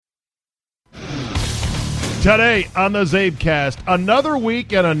Today on the Zabecast, another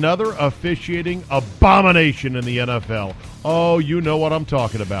week and another officiating abomination in the NFL. Oh, you know what I'm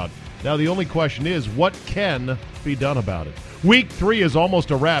talking about. Now, the only question is, what can be done about it? Week 3 is almost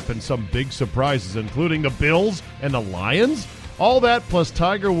a wrap, and some big surprises, including the Bills and the Lions. All that plus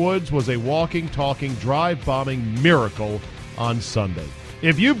Tiger Woods was a walking, talking, drive-bombing miracle on Sunday.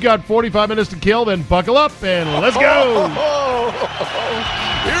 If you've got 45 minutes to kill, then buckle up and let's go!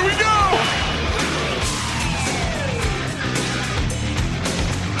 Here we go!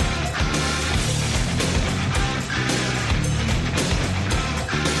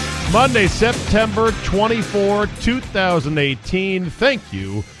 Monday, September 24, 2018. Thank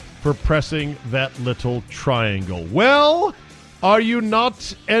you for pressing that little triangle. Well, are you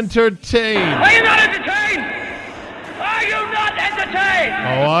not entertained? Are you not entertained? Are you not entertained?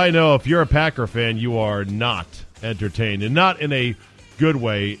 Oh, I know. If you're a Packer fan, you are not entertained. And not in a good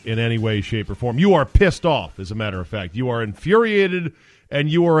way, in any way, shape, or form. You are pissed off, as a matter of fact. You are infuriated, and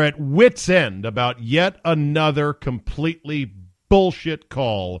you are at wit's end about yet another completely bullshit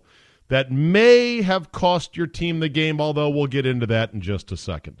call that may have cost your team the game, although we'll get into that in just a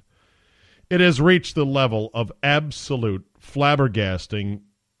second. It has reached the level of absolute flabbergasting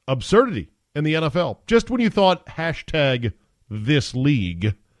absurdity in the NFL. Just when you thought hashtag this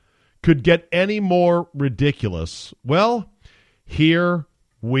league could get any more ridiculous, well, here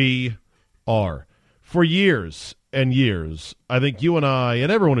we are. For years and years, I think you and I and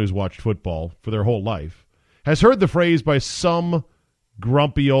everyone who's watched football for their whole life has heard the phrase by some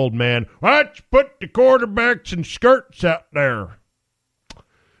grumpy old man, let's put the quarterbacks in skirts out there.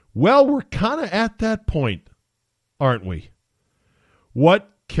 Well, we're kind of at that point, aren't we?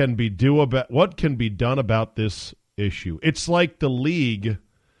 What can be done about this issue? It's like the league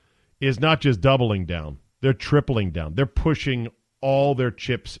is not just doubling down, they're tripling down. They're pushing all their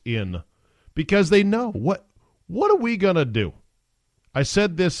chips in because they know what are we going to do? I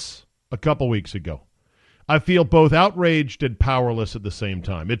said this a couple weeks ago. I feel both outraged and powerless at the same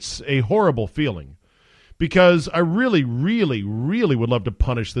time. It's a horrible feeling because I really, really, really would love to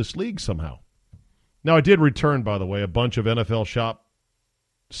punish this league somehow. Now, I did return, by the way, a bunch of NFL shop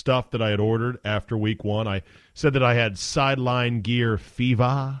stuff that I had ordered after week 1. I said that I had sideline gear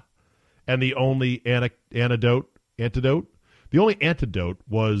fever, and the only antidote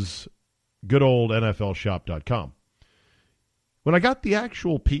was good old NFLshop.com. When I got the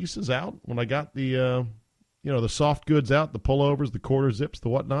actual pieces out, when I got the the soft goods out, the pullovers, the quarter zips, the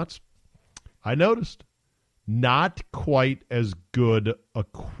whatnots, I noticed not quite as good a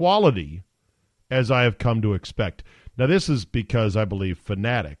quality as I have come to expect. Now, this is because I believe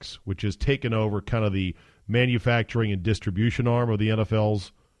Fanatics, which has taken over kind of the manufacturing and distribution arm of the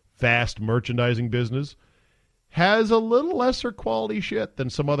NFL's vast merchandising business, has a little lesser quality shit than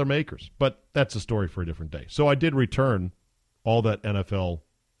some other makers. But that's a story for a different day. So I did return all that NFL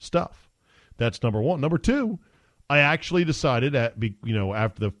stuff. That's number one. Number two, I actually decided after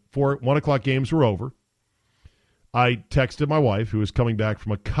the 1 o'clock games were over, I texted my wife, who was coming back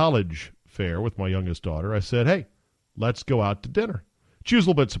from a college fair with my youngest daughter. I said, hey, let's go out to dinner. She was a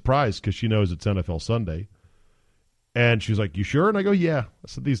little bit surprised because she knows it's NFL Sunday. And she's like, you sure? And I go, yeah. I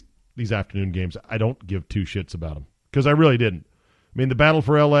said, these afternoon games, I don't give two shits about them because I really didn't. I mean, the battle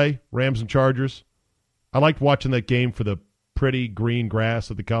for L.A., Rams and Chargers, I liked watching that game for the pretty green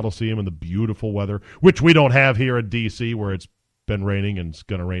grass at the Coliseum and the beautiful weather, which we don't have here in D.C., where it's been raining and it's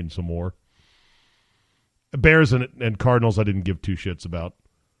going to rain some more. Bears and Cardinals I didn't give two shits about.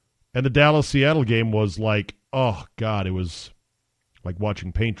 And the Dallas-Seattle game was like, oh, God, it was like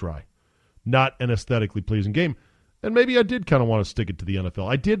watching paint dry. Not an aesthetically pleasing game. And maybe I did kind of want to stick it to the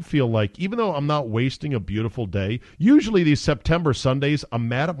NFL. I did feel like, even though I'm not wasting a beautiful day, usually these September Sundays, I'm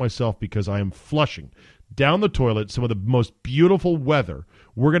mad at myself because I am flushing down the toilet some of the most beautiful weather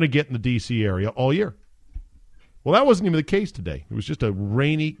we're going to get in the D.C. area all year. Well, that wasn't even the case today. It was just a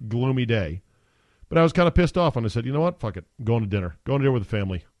rainy, gloomy day. But I was kind of pissed off, and I said, you know what? Fuck it. I'm going to dinner. Going to dinner with the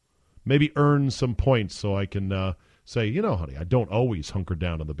family. Maybe earn some points so I can say, honey, I don't always hunker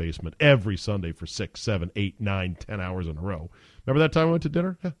down in the basement every Sunday for 6, 7, 8, 9, 10 hours in a row. Remember that time I went to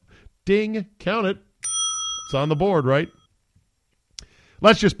dinner? Ding. Count it. It's on the board, right?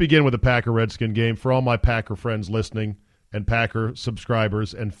 Let's just begin with the Packer-Redskin game. For all my Packer friends listening and Packer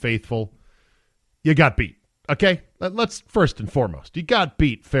subscribers and faithful, you got beat, okay? Let's first and foremost, you got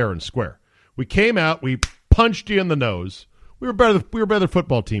beat fair and square. We came out, we punched you in the nose. We were better than the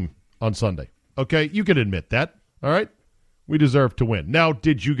football team on Sunday, okay? You can admit that, all right? We deserve to win. Now,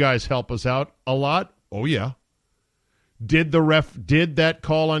 did you guys help us out a lot? Oh, yeah. Did that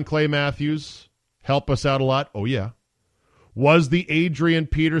call on Clay Matthews help us out a lot? Oh, yeah. Was the Adrian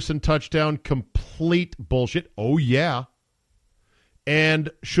Peterson touchdown completely complete bullshit. Oh, yeah. And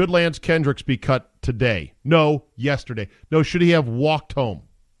should Lance Kendricks be cut today? No, yesterday. No, should he have walked home?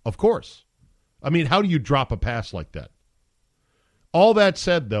 Of course. I mean, how do you drop a pass like that? All that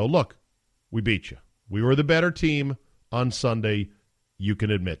said, though, look, we beat you. We were the better team on Sunday. You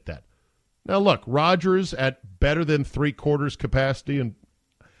can admit that. Now, look, Rodgers at better than three-quarters capacity, and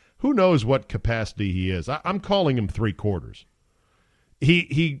who knows what capacity he is. I'm calling him three-quarters.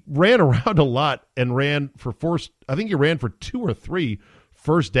 He ran around a lot and ran for I think he ran for 2 or 3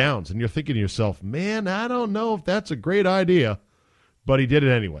 first downs, and you're thinking to yourself, man, I don't know if that's a great idea, but he did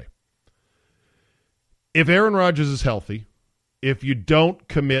it anyway. If Aaron Rodgers is healthy, if you don't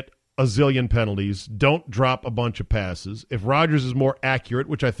commit a zillion penalties, don't drop a bunch of passes, if Rodgers is more accurate,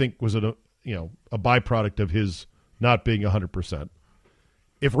 which I think was a byproduct of his not being 100%,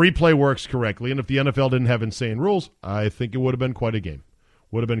 if replay works correctly, and if the NFL didn't have insane rules, I think it would have been quite a game.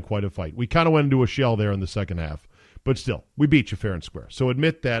 Would have been quite a fight. We kind of went into a shell there in the second half, but still, we beat you fair and square. So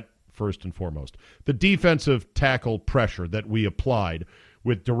admit that first and foremost. The defensive tackle pressure that we applied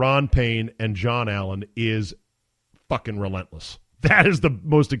with Daron Payne and John Allen is fucking relentless. That is the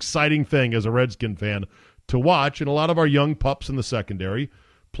most exciting thing as a Redskin fan to watch, and a lot of our young pups in the secondary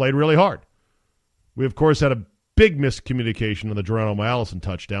played really hard. We, of course, had a big miscommunication on the Geronimo Allison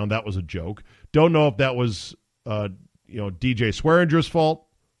touchdown. That was a joke. Don't know if that was DJ Swearinger's fault,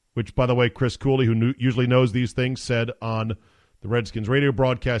 which, by the way, Chris Cooley, who usually knows these things, said on the Redskins radio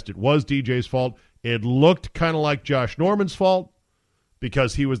broadcast it was DJ's fault. It looked kind of like Josh Norman's fault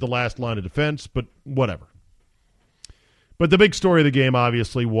because he was the last line of defense, but whatever. But the big story of the game,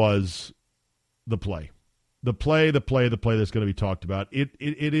 obviously, was the play. The play that's going to be talked about. It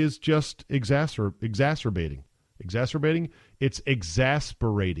is just exacerbating. Exacerbating? It's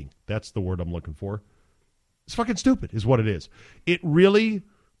exasperating. That's the word I'm looking for. It's fucking stupid is what it is. It really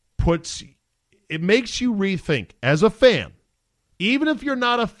makes you rethink as a fan, even if you're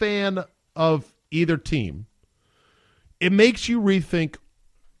not a fan of either team, it makes you rethink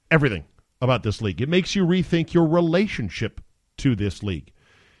everything about this league. It makes you rethink your relationship to this league.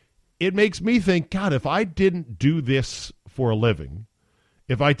 It makes me think, God, if I didn't do this for a living,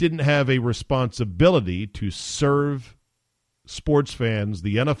 if I didn't have a responsibility to serve sports fans,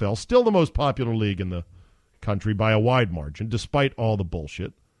 the NFL, still the most popular league in the country by a wide margin, despite all the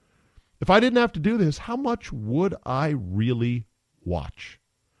bullshit. If I didn't have to do this, how much would I really watch?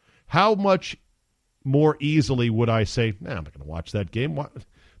 How much more easily would I say, I'm not going to watch that game?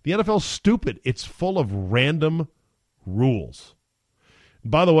 The NFL's stupid. It's full of random rules.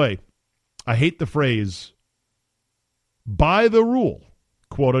 By the way, I hate the phrase, by the rule,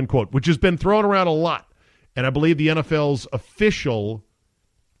 quote unquote, which has been thrown around a lot. And I believe the NFL's official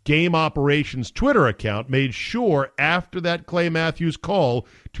game operations Twitter account made sure after that Clay Matthews call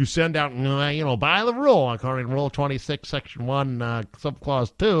to send out, by the rule, according to Rule 26, Section 1,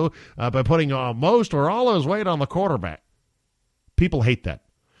 Subclause 2, by putting most or all of his weight on the quarterback. People hate that.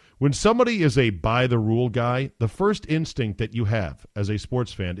 When somebody is a by-the-rule guy, the first instinct that you have as a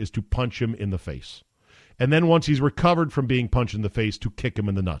sports fan is to punch him in the face. And then once he's recovered from being punched in the face, to kick him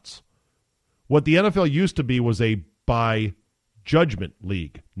in the nuts. What the NFL used to be was a by-judgment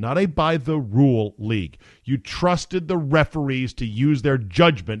league, not a by-the-rule league. You trusted the referees to use their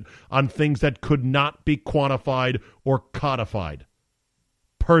judgment on things that could not be quantified or codified.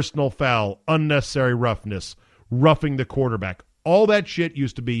 Personal foul, unnecessary roughness, roughing the quarterback. All that shit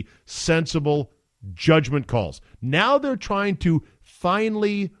used to be sensible judgment calls. Now they're trying to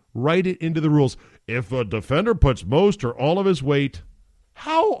finally write it into the rules. If a defender puts most or all of his weight,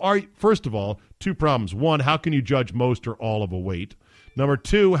 first of all, 2 problems. 1, how can you judge most or all of a weight? Number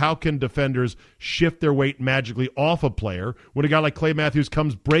 2, how can defenders shift their weight magically off a player when a guy like Clay Matthews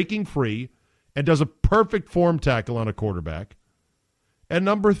comes breaking free and does a perfect form tackle on a quarterback? And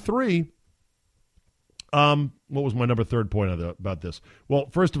number 3, what was my number 3rd point about this? Well,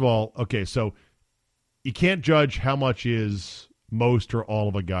 first of all, okay, so you can't judge how much is most or all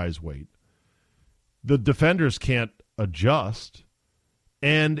of a guy's weight. The defenders can't adjust,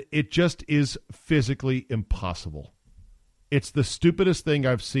 and it just is physically impossible. It's the stupidest thing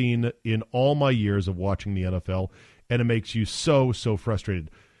I've seen in all my years of watching the NFL, and it makes you so, so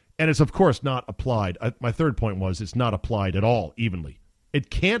frustrated. And it's, of course, not applied. My 3rd point was it's not applied at all evenly. It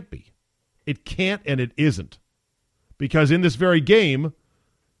can't be. It can't, and it isn't. Because in this very game,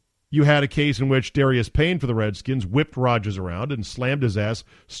 you had a case in which Darius Payne for the Redskins whipped Rodgers around and slammed his ass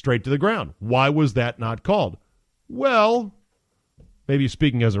straight to the ground. Why was that not called? Well, maybe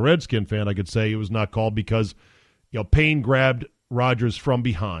speaking as a Redskin fan, I could say it was not called because Payne grabbed Rodgers from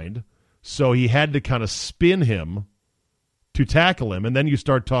behind, so he had to kind of spin him to tackle him. And then you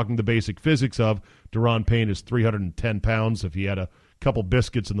start talking the basic physics of Daron Payne is 310 pounds if he had a couple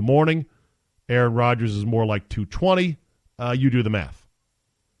biscuits in the morning. Aaron Rodgers is more like 220. You do the math.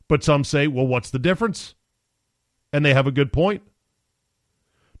 But some say, well, what's the difference? And they have a good point.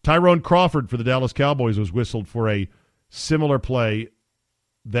 Tyrone Crawford for the Dallas Cowboys was whistled for a similar play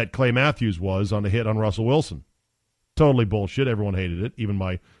that Clay Matthews was on a hit on Russell Wilson. Totally bullshit. Everyone hated it. Even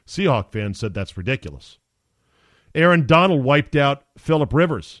my Seahawk fans said that's ridiculous. Aaron Donald wiped out Phillip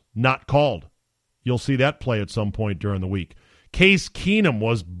Rivers. Not called. You'll see that play at some point during the week. Case Keenum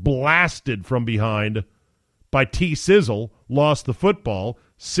was blasted from behind by T. Sizzle, lost the football.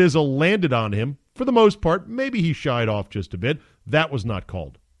 Sizzle landed on him. For the most part, maybe he shied off just a bit. That was not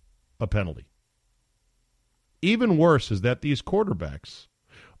called a penalty. Even worse is that these quarterbacks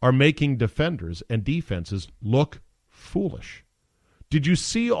are making defenders and defenses look foolish. Did you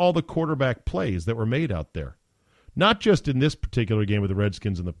see all the quarterback plays that were made out there? Not just in this particular game with the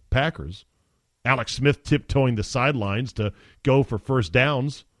Redskins and the Packers. Alex Smith tiptoeing the sidelines to go for first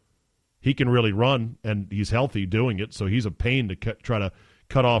downs. He can really run, and he's healthy doing it, so he's a pain to try to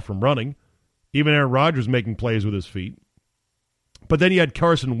cut off from running. Even Aaron Rodgers making plays with his feet. But then you had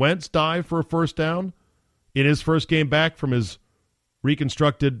Carson Wentz dive for a first down in his first game back from his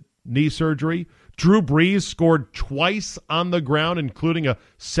reconstructed knee surgery. Drew Brees scored twice on the ground, including a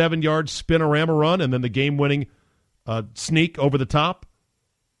 7-yard spinorama run and then the game-winning sneak over the top.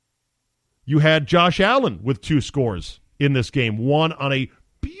 You had Josh Allen with 2 scores in this game, one on a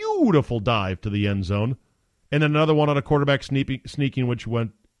beautiful dive to the end zone, and then another one on a quarterback sneak in which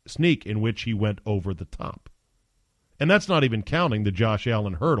he went over the top. And that's not even counting the Josh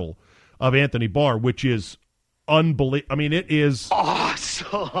Allen hurdle of Anthony Barr, which is unbelievable. I mean, it is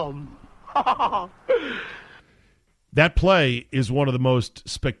awesome. That play is one of the most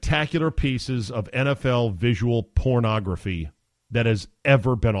spectacular pieces of NFL visual pornography that has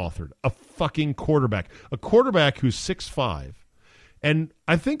ever been authored. A fucking quarterback. A quarterback who's 6'5". And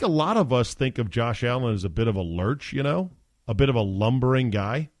I think a lot of us think of Josh Allen as a bit of a lurch, a bit of a lumbering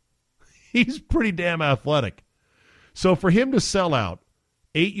guy. He's pretty damn athletic. So for him to sell out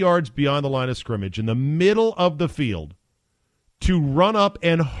 8 yards beyond the line of scrimmage in the middle of the field to run up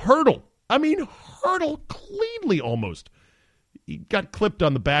and hurdle cleanly almost. He got clipped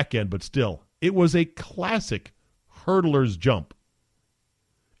on the back end, but still, it was a classic hurdler's jump.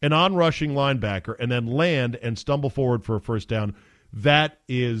 An on-rushing linebacker and then land and stumble forward for a first down. That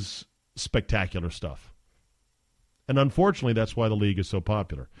is spectacular stuff. And unfortunately, that's why the league is so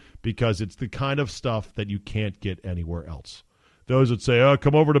popular, because it's the kind of stuff that you can't get anywhere else. Those that say,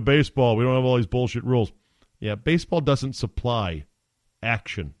 come over to baseball. We don't have all these bullshit rules. Yeah, baseball doesn't supply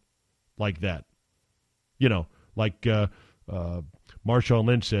action like that. Like Marshawn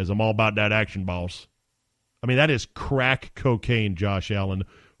Lynch says, I'm all about that action, boss. I mean, that is crack cocaine, Josh Allen,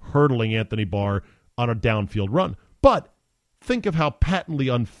 hurdling Anthony Barr on a downfield run. But think of how patently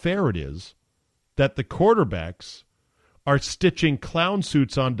unfair it is that the quarterbacks are stitching clown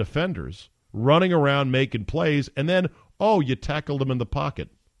suits on defenders, running around making plays, and then, you tackled them in the pocket.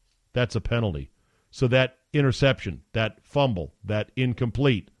 That's a penalty. So that interception, that fumble, that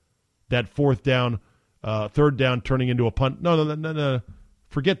incomplete, that third down turning into a punt. No.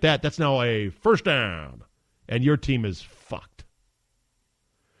 Forget that. That's now a first down. And your team is fucked.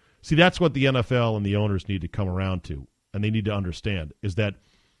 See, that's what the NFL and the owners need to come around to, and they need to understand, is that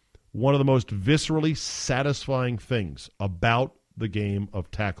one of the most viscerally satisfying things about the game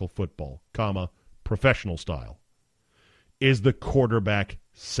of tackle football, professional style, is the quarterback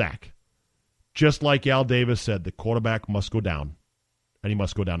sack. Just like Al Davis said, the quarterback must go down, and he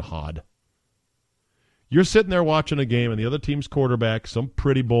must go down hard. You're sitting there watching a game, and the other team's quarterback, some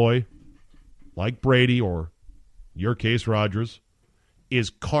pretty boy like Brady or, in your case, Rodgers, is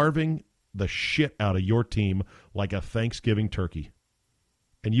carving the shit out of your team like a Thanksgiving turkey.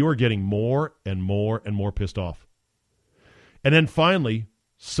 And you are getting more and more and more pissed off. And then finally,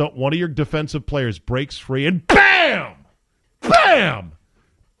 one of your defensive players breaks free and bam! Bam!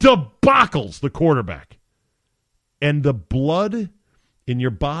 Debacles the quarterback. And the blood in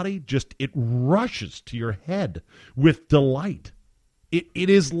your body it rushes to your head with delight. It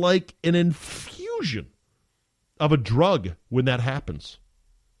is like an infusion of a drug when that happens.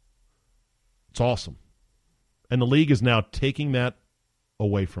 It's awesome. And the league is now taking that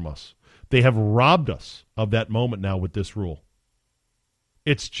away from us. They have robbed us of that moment now with this rule.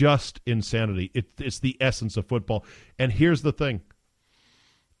 It's just insanity. It's the essence of football. And here's the thing.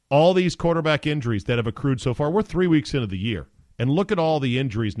 All these quarterback injuries that have accrued so far, we're 3 weeks into the year. And look at all the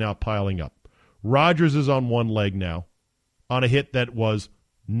injuries now piling up. Rodgers is on one leg now on a hit that was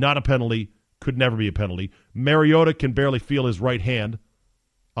not a penalty could never be a penalty. Mariota can barely feel his right hand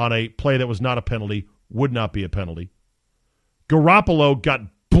on a play that was not a penalty, would not be a penalty. Garoppolo got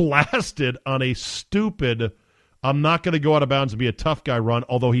blasted on a stupid, I'm not going to go out of bounds and be a tough guy run,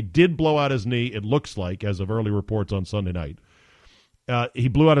 although he did blow out his knee, it looks like, as of early reports on Sunday night. He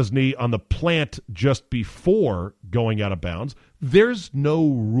blew out his knee on the plant just before going out of bounds. There's no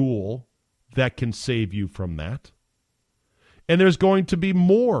rule that can save you from that. And there's going to be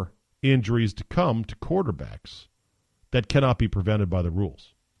more injuries to come to quarterbacks that cannot be prevented by the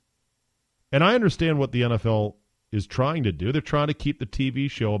rules. And I understand what the NFL is trying to do. They're trying to keep the TV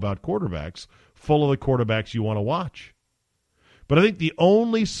show about quarterbacks full of the quarterbacks you want to watch. But I think the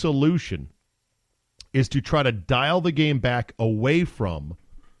only solution is to try to dial the game back away from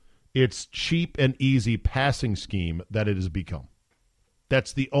its cheap and easy passing scheme that it has become.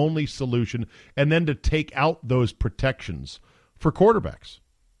 That's the only solution. And then to take out those protections for quarterbacks.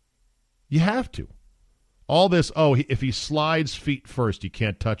 You have to. All this, if he slides feet first, you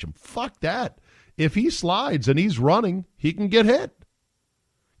can't touch him. Fuck that. If he slides and he's running, he can get hit.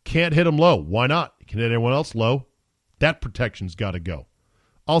 Can't hit him low. Why not? You can hit anyone else low. That protection's got to go.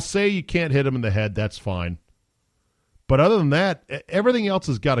 I'll say you can't hit him in the head. That's fine. But other than that, everything else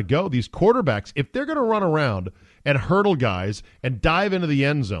has got to go. These quarterbacks, if they're going to run around and hurdle guys and dive into the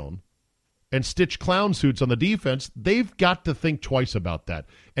end zone and stitch clown suits on the defense, they've got to think twice about that.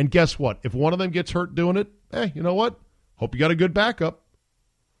 And guess what? If one of them gets hurt doing it, you know what? Hope you got a good backup.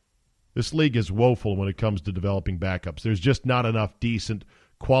 This league is woeful when it comes to developing backups. There's just not enough decent,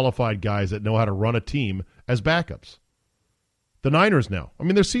 qualified guys that know how to run a team as backups. The Niners now,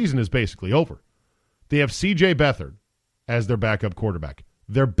 their season is basically over. They have C.J. Beathard as their backup quarterback.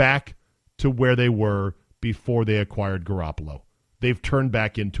 They're back to where they were before they acquired Garoppolo. They've turned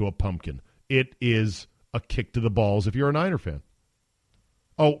back into a pumpkin. It is a kick to the balls if you're a Niner fan.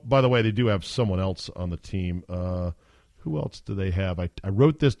 Oh, by the way, they do have someone else on the team. Who else do they have? I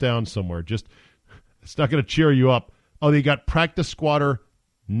wrote this down somewhere. Just, it's not going to cheer you up. Oh, they got practice squatter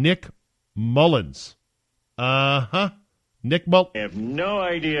Nick Mullins. Nick Mullins. I have no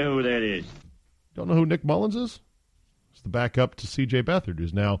idea who that is. Don't know who Nick Mullins is? It's the backup to C.J. Beathard,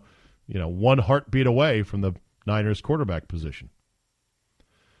 who's now, one heartbeat away from the Niners quarterback position.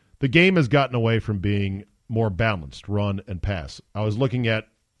 The game has gotten away from being more balanced, run and pass. I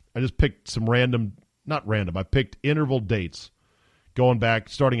just picked some I picked interval dates going back,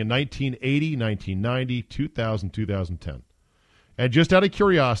 starting in 1980, 1990, 2000, 2010. And just out of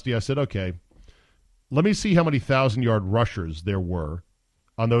curiosity, I said, okay, let me see how many 1,000-yard rushers there were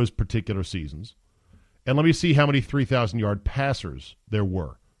on those particular seasons. And let me see how many 3,000-yard passers there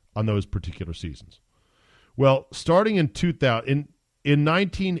were on those particular seasons. Well, starting in 2000, in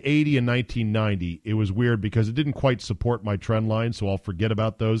 1980 and 1990, it was weird because it didn't quite support my trend line, so I'll forget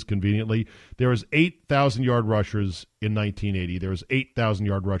about those conveniently. There was 8,000-yard rushers in 1980. There was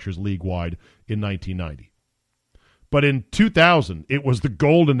 8,000-yard rushers league-wide in 1990. But in 2000, it was the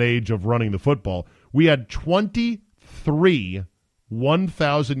golden age of running the football. We had 23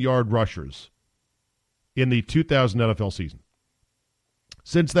 1,000-yard rushers in the 2000 NFL season.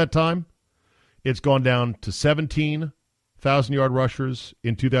 Since that time, it's gone down to 17 1,000-yard rushers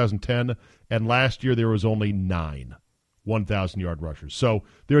in 2010, and last year there was only 9 1,000-yard rushers. So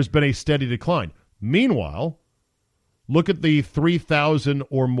there's been a steady decline. Meanwhile, look at the 3,000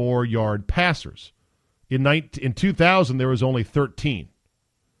 or more yard passers. In 2000, there was only 13.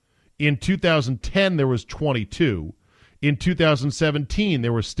 In 2010, there was 22. In 2017,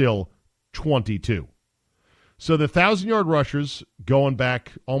 there were still 22. So the 1,000-yard rushers, going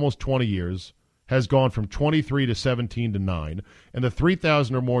back almost 20 years, has gone from 23 to 17 to 9, and the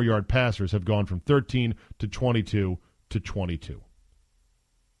 3,000 or more yard passers have gone from 13 to 22 to 22.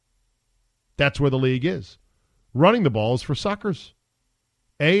 That's where the league is. Running the ball is for suckers.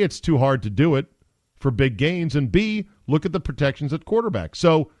 A, it's too hard to do it for big gains, and B, look at the protections at quarterback.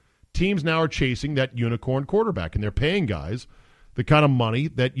 So teams now are chasing that unicorn quarterback, and they're paying guys the kind of money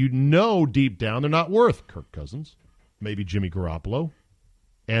that deep down they're not worth. Kirk Cousins, maybe Jimmy Garoppolo,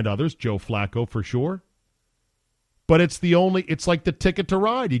 and others, Joe Flacco for sure. But it's like the ticket to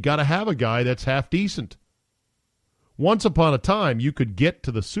ride. You got to have a guy that's half decent. Once upon a time, you could get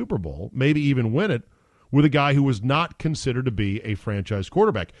to the Super Bowl, maybe even win it, with a guy who was not considered to be a franchise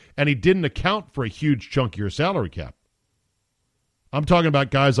quarterback. And he didn't account for a huge chunk of your salary cap. I'm talking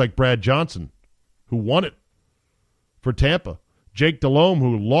about guys like Brad Johnson, who won it for Tampa. Jake Delhomme,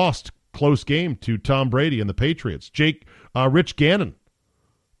 who lost close game to Tom Brady and the Patriots. Rich Gannon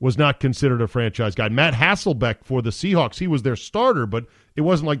was not considered a franchise guy. Matt Hasselbeck for the Seahawks, he was their starter, but it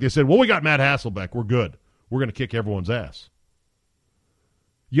wasn't like they said, well, we got Matt Hasselbeck, we're good. We're going to kick everyone's ass.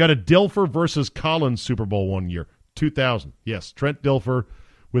 You had a Dilfer versus Collins Super Bowl one year, 2000. Yes, Trent Dilfer,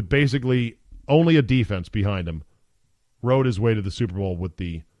 with basically only a defense behind him, rode his way to the Super Bowl with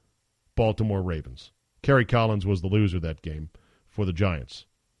the Baltimore Ravens. Kerry Collins was the loser that game for the Giants.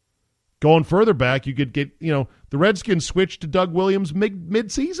 Going further back, you could get, the Redskins switched to Doug Williams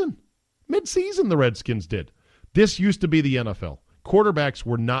mid-season. Mid-season, the Redskins did. This used to be the NFL. Quarterbacks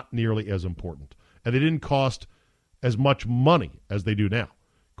were not nearly as important, and they didn't cost as much money as they do now.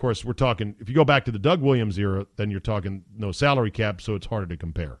 Of course, we're talking, if you go back to the Doug Williams era, then you're talking no salary cap, so it's harder to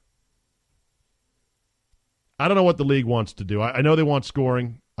compare. I don't know what the league wants to do. I know they want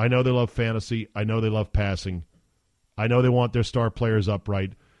scoring. I know they love fantasy. I know they love passing. I know they want their star players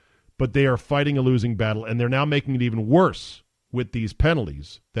upright. But they are fighting a losing battle, and they're now making it even worse with these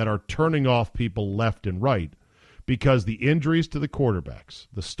penalties that are turning off people left and right because the injuries to the quarterbacks,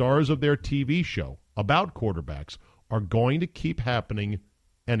 the stars of their TV show about quarterbacks, are going to keep happening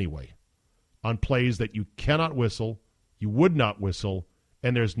anyway on plays that you cannot whistle, you would not whistle,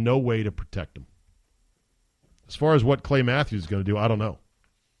 and there's no way to protect them. As far as what Clay Matthews is going to do, I don't know.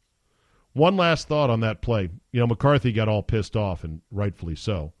 One last thought on that play. McCarthy got all pissed off, and rightfully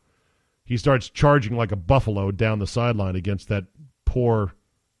so. He starts charging like a buffalo down the sideline against that poor,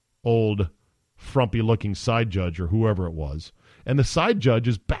 old, frumpy-looking side judge or whoever it was. And the side judge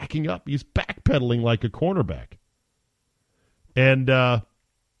is backing up. He's backpedaling like a cornerback. And I'm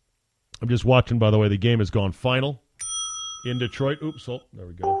just watching, by the way, the game has gone final in Detroit. Oops, there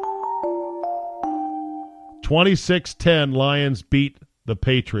we go. 26-10, Lions beat the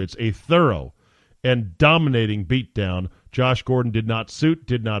Patriots. A thorough and dominating beatdown. Josh Gordon did not suit,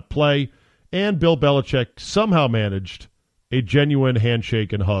 did not play, and Bill Belichick somehow managed a genuine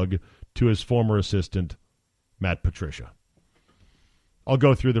handshake and hug to his former assistant, Matt Patricia. I'll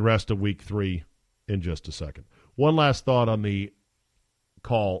go through the rest of Week 3 in just a second. One last thought on the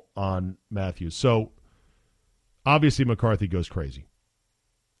call on Matthews. So, obviously McCarthy goes crazy.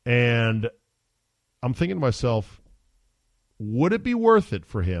 And I'm thinking to myself, would it be worth it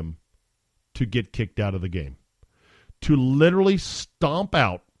for him to get kicked out of the game? To literally stomp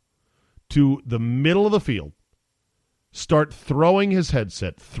out to the middle of the field, start throwing his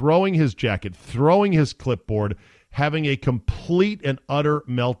headset, throwing his jacket, throwing his clipboard, having a complete and utter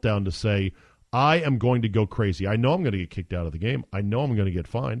meltdown to say, I am going to go crazy. I know I'm going to get kicked out of the game. I know I'm going to get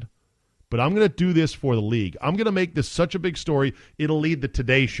fined. But I'm going to do this for the league. I'm going to make this such a big story, it'll lead the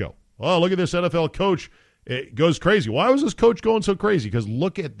Today Show. Oh, look at this NFL coach. It goes crazy. Why was this coach going so crazy? Because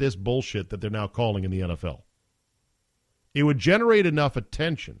look at this bullshit that they're now calling in the NFL. It would generate enough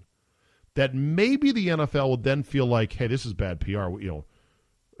attention that maybe the NFL would then feel like, hey, this is bad PR.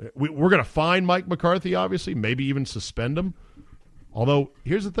 We're going to fine Mike McCarthy, obviously, maybe even suspend him. Although,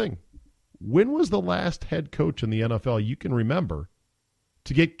 here's the thing. When was the last head coach in the NFL you can remember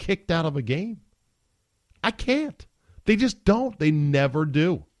to get kicked out of a game? I can't. They just don't. They never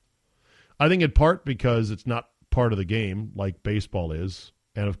do. I think in part because it's not part of the game like baseball is.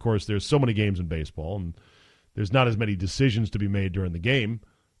 And, of course, there's so many games in baseball, and there's not as many decisions to be made during the game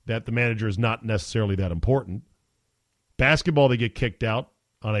that the manager is not necessarily that important. Basketball, they get kicked out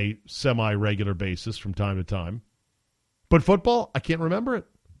on a semi-regular basis from time to time. But football, I can't remember it.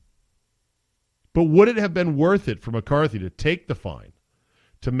 But would it have been worth it for McCarthy to take the fine,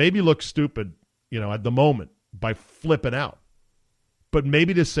 to maybe look stupid, at the moment by flipping out, but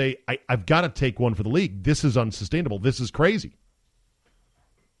maybe to say, I've got to take one for the league. This is unsustainable. This is crazy.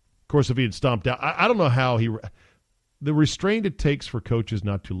 Of course, if he had stomped out, I don't know how the restraint it takes for coaches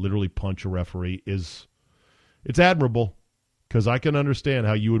not to literally punch a referee it's admirable, because I can understand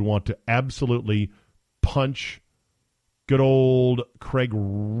how you would want to absolutely punch good old Craig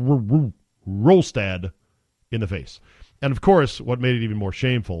Rolstad in the face. And, of course, what made it even more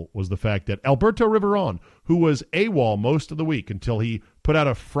shameful was the fact that Alberto Riveron, who was AWOL most of the week until he put out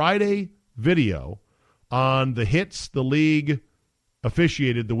a Friday video on the hits the league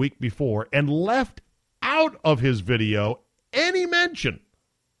officiated the week before and left out of his video any mention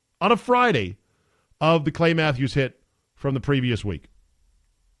on a Friday of the Clay Matthews hit from the previous week.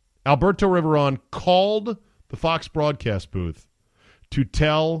 Alberto Riveron called the Fox broadcast booth to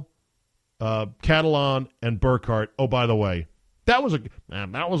tell Catalan and Burkhart, oh, by the way, that was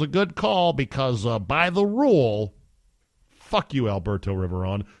a good call because by the rule, fuck you, Alberto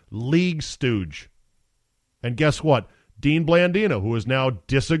Riveron, league stooge. And guess what? Dean Blandino, who is now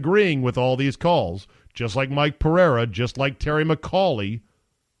disagreeing with all these calls, just like Mike Pereira, just like Terry McCauley,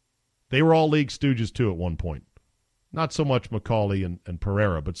 they were all league stooges too at one point. Not so much McCauley and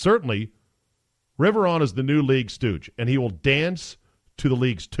Pereira, but certainly Riveron is the new league stooge, and he will dance to the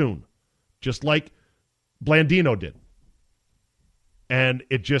league's tune, just like Blandino did. And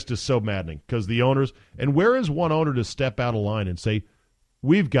it just is so maddening because the owners, and where is one owner to step out of line and say,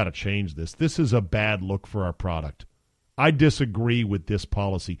 we've got to change this. This is a bad look for our product. I disagree with this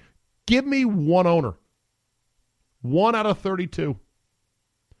policy. Give me one owner. 1 out of 32.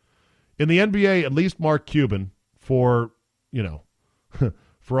 In the NBA, at least Mark Cuban, for,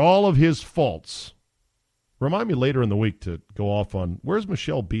 for all of his faults, remind me later in the week to go off on, where's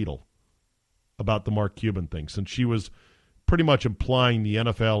Michelle Beadle about the Mark Cuban thing, since she was pretty much implying the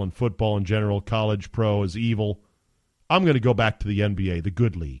NFL and football in general, college pro, is evil. I'm going to go back to the NBA, the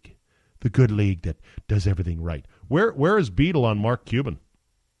good league that does everything right. Where is Beadle on Mark Cuban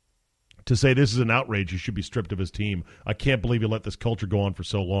to say this is an outrage, he should be stripped of his team? I can't believe you let this culture go on for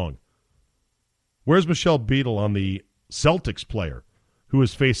so long. Where's Michelle Beadle on the Celtics player who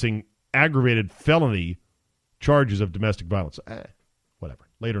is facing aggravated felony charges of domestic violence? Whatever,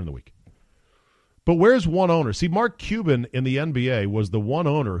 later in the week. But where's one owner? See, Mark Cuban in the NBA was the one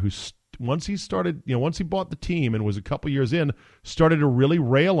owner who, once he bought the team and was a couple years in, started to really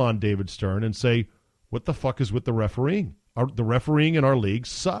rail on David Stern and say, what the fuck is with the refereeing? The refereeing in our league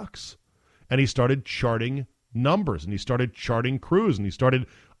sucks. And he started charting numbers, and he started charting crews, and he started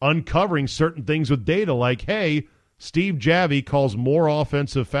uncovering certain things with data like, hey, Steve Javie calls more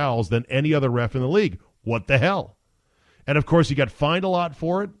offensive fouls than any other ref in the league. What the hell? And, of course, he got fined a lot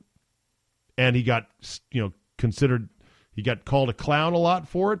for it. And he got, he got called a clown a lot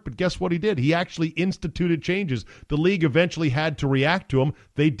for it. But guess what he did? He actually instituted changes. The league eventually had to react to him.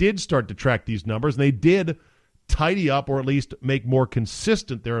 They did start to track these numbers, and they did tidy up or at least make more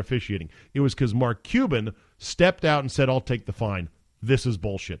consistent their officiating. It was because Mark Cuban stepped out and said, I'll take the fine. This is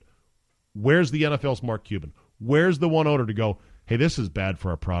bullshit. Where's the NFL's Mark Cuban? Where's the one owner to go, hey, this is bad for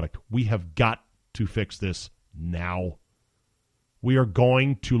our product. We have got to fix this now. We are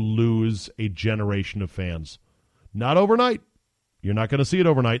going to lose a generation of fans. Not overnight. You're not going to see it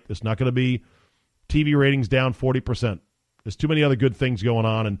overnight. It's not going to be TV ratings down 40%. There's too many other good things going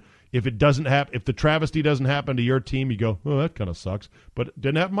on, and if it doesn't happen, if the travesty doesn't happen to your team, you go, oh, that kind of sucks. But it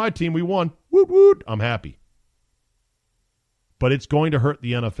didn't happen to my team. We won. Woot woot. I'm happy. But it's going to hurt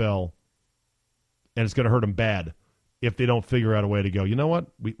the NFL, and it's going to hurt them bad if they don't figure out a way to go, you know what?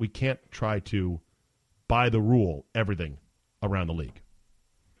 We can't try to, by the rule, everything around the league.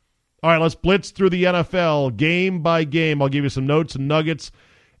 All right, let's blitz through the NFL game by game. I'll give you some notes and nuggets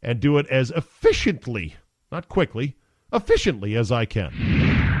and do it as efficiently, not quickly, efficiently as I can.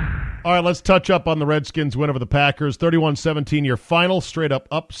 All right, let's touch up on the Redskins' win over the Packers. 31-17, your final straight-up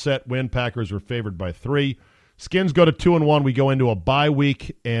upset win. Packers were favored by 3. Skins go to 2-1. We go into a bye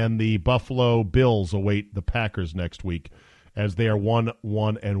week, and the Buffalo Bills await the Packers next week as they are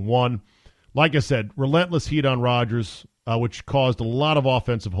 1-1-1. Like I said, relentless heat on Rodgers, which caused a lot of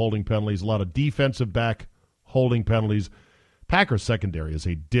offensive holding penalties, a lot of defensive back holding penalties. Packers secondary is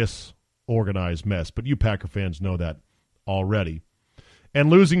a disorganized mess, but you Packer fans know that already. And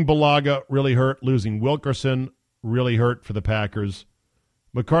losing Balaga really hurt. Losing Wilkerson really hurt for the Packers.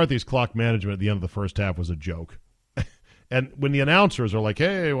 McCarthy's clock management at the end of the first half was a joke. And when the announcers are like,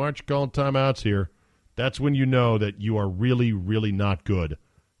 hey, why aren't you calling timeouts here? That's when you know that you are really, really not good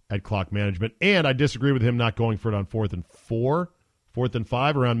at clock management. And I disagree with him not going for it on 4th and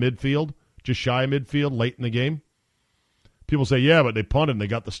 5 around midfield, just shy of midfield late in the game. People say, yeah, but they punted and they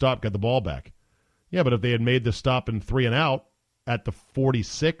got the stop, got the ball back. Yeah, but if they had made the stop in 3 and out at the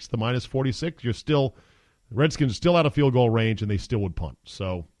 46, the minus 46, the Redskins are still out of field goal range and they still would punt.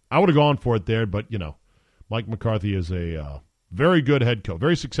 So I would have gone for it there, but, Mike McCarthy is a very good head coach,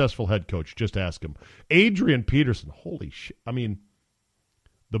 very successful head coach. Just ask him. Adrian Peterson, holy shit. I mean,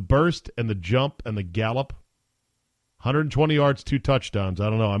 the burst and the jump and the gallop, 120 yards, 2 touchdowns. I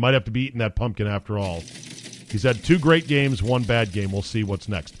don't know. I might have to be eating that pumpkin after all. He's had 2 great games, 1 bad game. We'll see what's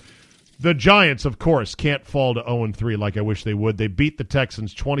next. The Giants, of course, can't fall to 0-3 like I wish they would. They beat the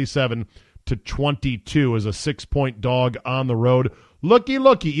Texans 27-22 as a 6-point dog on the road. Looky.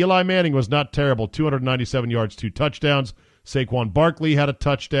 Eli Manning was not terrible. 297 yards, 2 touchdowns. Saquon Barkley had a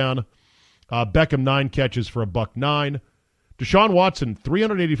touchdown. Beckham, 9 catches for $109. Deshaun Watson,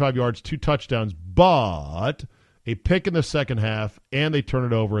 385 yards, 2 touchdowns, but a pick in the second half, and they turn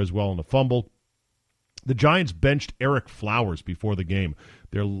it over as well in a fumble. The Giants benched Eric Flowers before the game.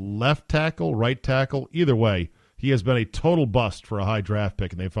 Their left tackle, right tackle, either way, he has been a total bust for a high draft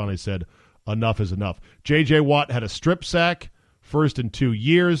pick, and they finally said enough is enough. J.J. Watt had a strip sack, first in 2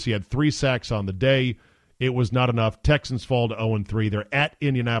 years. He had 3 sacks on the day. It was not enough. Texans fall to 0-3. They're at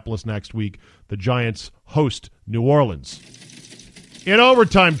Indianapolis next week. The Giants host New Orleans. In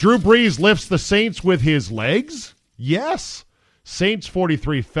overtime, Drew Brees lifts the Saints with his legs? Yes. Saints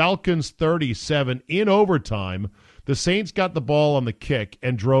 43, Falcons 37 in overtime. The Saints got the ball on the kick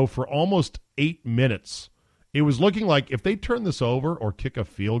and drove for almost 8 minutes. It was looking like if they turn this over or kick a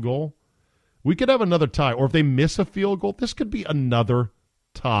field goal, we could have another tie. Or if they miss a field goal, this could be another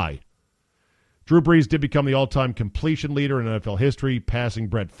tie. Drew Brees did become the all-time completion leader in NFL history, passing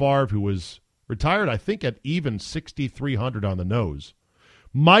Brett Favre, who was retired, I think, at even 6,300 on the nose.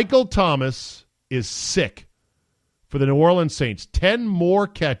 Michael Thomas is sick for the New Orleans Saints. 10 more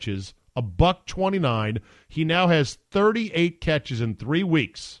catches, $129. He now has 38 catches in 3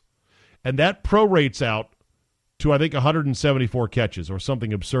 weeks, and that prorates out to, I think, 174 catches or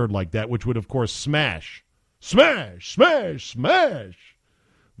something absurd like that, which would, of course, smash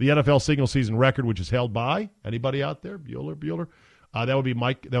the NFL single-season record, which is held by anybody out there? Bueller. That would be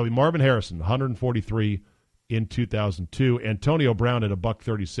Marvin Harrison, 143 in 2002. Antonio Brown at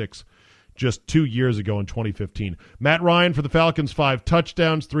 $136 just 2 years ago in 2015. Matt Ryan for the Falcons, 5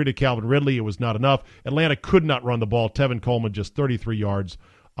 touchdowns, 3 to Calvin Ridley. It was not enough. Atlanta could not run the ball. Tevin Coleman just 33 yards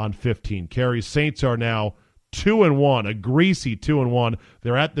on 15 carries. Saints are now 2-1, a greasy 2-1.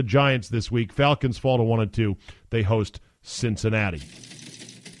 They're at the Giants this week. Falcons fall to 1-2. They host Cincinnati.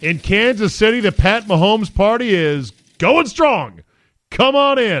 In Kansas City, the Pat Mahomes party is going strong. Come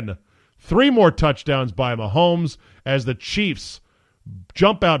on in. 3 more touchdowns by Mahomes as the Chiefs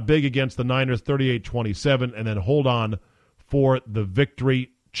jump out big against the Niners, 38-27, and then hold on for the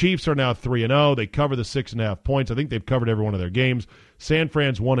victory. Chiefs are now 3-0. They cover the 6.5 points. I think they've covered every one of their games. San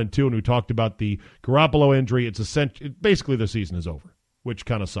Fran's 1-2, and we talked about the Garoppolo injury. Basically the season is over, which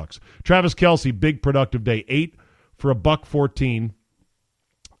kind of sucks. Travis Kelce, big productive day, 8 for $114.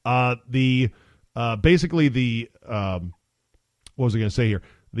 What was I going to say here?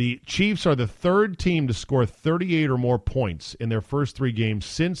 The Chiefs are the 3rd team to score 38 or more points in their first 3 games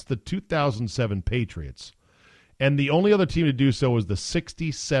since the 2007 Patriots. And the only other team to do so was the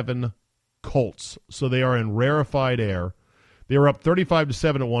 67 Colts. So they are in rarefied air. They were up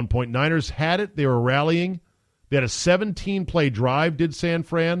 35-7 at one point. Niners had it. They were rallying. They had a 17-play drive, did San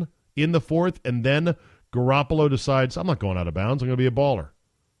Fran, in the 4th. And then Garoppolo decides, I'm not going out of bounds. I'm going to be a baller.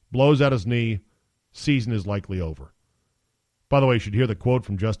 Blows out his knee. Season is likely over. By the way, you should hear the quote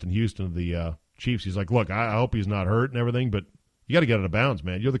from Justin Houston of the Chiefs. He's like, look, I hope he's not hurt and everything, but you got to get out of bounds,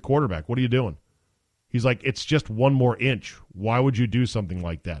 man. You're the quarterback. What are you doing? He's like, it's just 1 more inch. Why would you do something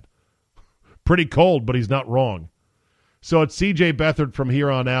like that? Pretty cold, but he's not wrong. So it's C.J. Beathard from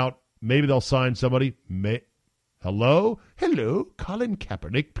here on out. Maybe they'll sign somebody. Hello, Colin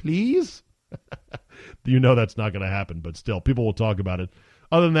Kaepernick, please. You know that's not going to happen, but still, people will talk about it.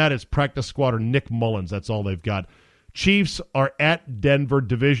 Other than that, it's practice squad or Nick Mullins. That's all they've got. Chiefs are at Denver.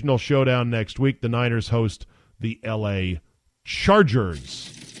 Divisional showdown next week. The Niners host the L.A.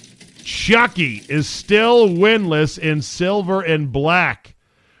 Chargers. Chucky is still winless in silver and black.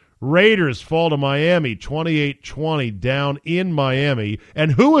 Raiders fall to Miami, 28-20 down in Miami.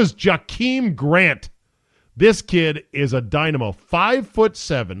 And who is Jakeem Grant? This kid is a dynamo.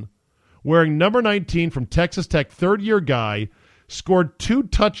 5'7", wearing number 19 from Texas Tech, 3rd-year guy. Scored 2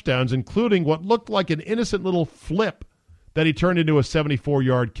 touchdowns, including what looked like an innocent little flip that he turned into a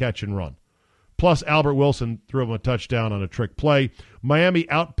 74-yard catch and run. Plus, Albert Wilson threw him a touchdown on a trick play. Miami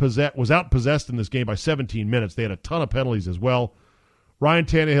was outpossessed in this game by 17 minutes. They had a ton of penalties as well. Ryan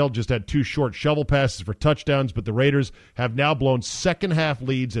Tannehill just had 2 short shovel passes for touchdowns, but the Raiders have now blown second-half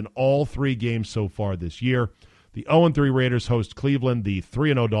leads in all 3 games so far this year. The 0-3 Raiders host Cleveland. The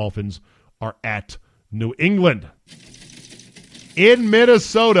 3-0 Dolphins are at New England. In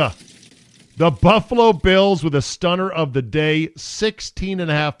Minnesota, the Buffalo Bills with a stunner of the day,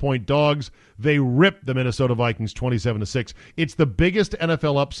 16.5-point dogs. They ripped the Minnesota Vikings 27-6. It's the biggest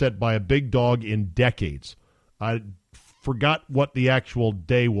NFL upset by a big dog in decades. I forgot what the actual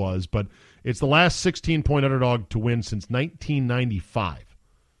day was, but it's the last 16-point underdog to win since 1995.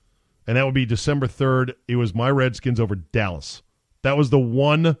 And that would be December 3rd. It was my Redskins over Dallas. That was the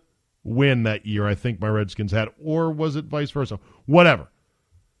one win that year I think my Redskins had, or was it vice versa? Whatever.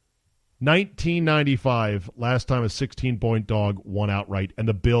 1995, last time a 16-point dog won outright, and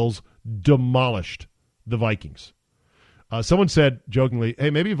the Bills demolished the Vikings. Someone said jokingly,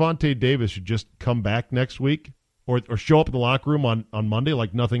 hey, maybe Vontae Davis should just come back next week or show up in the locker room on Monday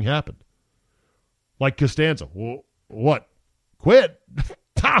like nothing happened. Like Costanza. What? Quit?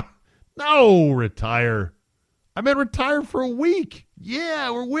 No, retire. I meant retire for a week. Yeah,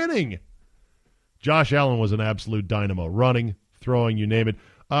 we're winning. Josh Allen was an absolute dynamo. Running, throwing, you name it.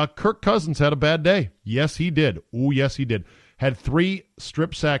 Kirk Cousins had a bad day. Yes, he did. Ooh, yes, he did. Had 3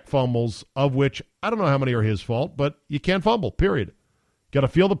 strip sack fumbles, of which I don't know how many are his fault, but you can't fumble, period. Got to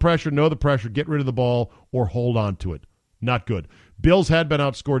feel the pressure, know the pressure, get rid of the ball, or hold on to it. Not good. Bills had been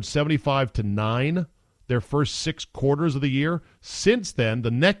outscored 75-9. their first 6 quarters of the year. Since then,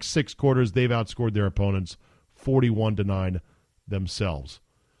 the next 6 quarters, they've outscored their opponents 41-9 themselves.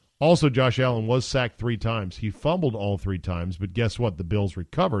 Also, Josh Allen was sacked 3 times. He fumbled all 3 times, but guess what? The Bills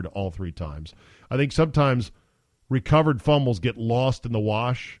recovered all 3 times. I think sometimes recovered fumbles get lost in the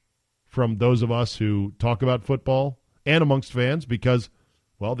wash from those of us who talk about football and amongst fans because,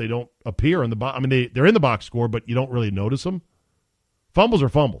 well, they don't appear in the box. I mean, they're in the box score, but you don't really notice them. Fumbles are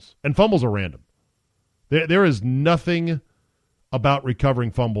fumbles, and fumbles are random. There is nothing about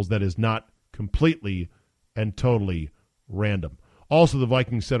recovering fumbles that is not completely and totally random. Also, the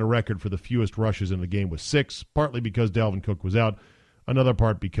Vikings set a record for the fewest rushes in the game with 6, partly because Dalvin Cook was out, another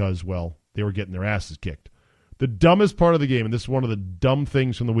part because, well, they were getting their asses kicked. The dumbest part of the game, and this is one of the dumb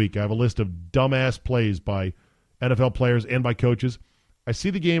things from the week, I have a list of dumbass plays by NFL players and by coaches. I see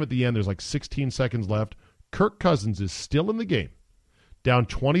the game at the end. There's like 16 seconds left. Kirk Cousins is still in the game, down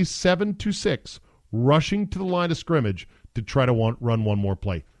 27-6, rushing to the line of scrimmage to try to run one more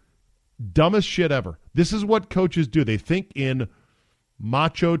play. Dumbest shit ever. This is what coaches do. They think in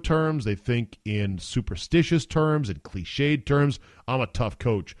macho terms. They think in superstitious terms and cliched terms. I'm a tough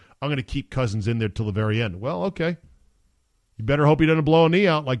coach. I'm going to keep Cousins in there till the very end. Well, okay. You better hope he doesn't blow a knee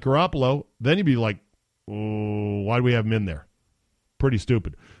out like Garoppolo. Then you'd be like, oh, why do we have him in there? Pretty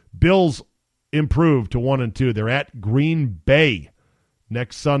stupid. Bills improved to 1-2. They're at Green Bay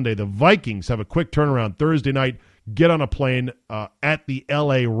next Sunday. The Vikings have a quick turnaround Thursday night. Get on a plane at the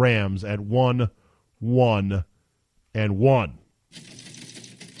L.A. Rams at 1-1-1.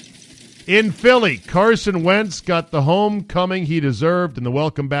 In Philly, Carson Wentz got the homecoming he deserved and the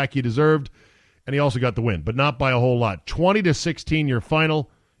welcome back he deserved, and he also got the win, but not by a whole lot. 20-16 your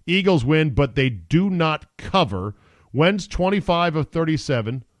final. Eagles win, but they do not cover. Wentz 25 of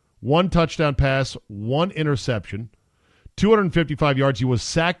 37, 1 touchdown pass, 1 interception, 255 yards. He was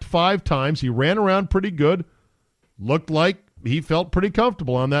sacked 5 times. He ran around pretty good. Looked like he felt pretty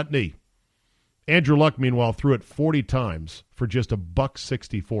comfortable on that knee. Andrew Luck, meanwhile, threw it 40 times for just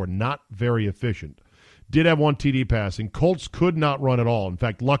 $164. Not very efficient. Did have 1 TD passing. Colts could not run at all. In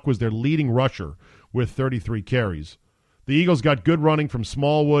fact, Luck was their leading rusher with 33 carries. The Eagles got good running from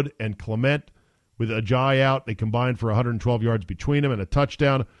Smallwood and Clement. With Ajayi out, they combined for 112 yards between them and a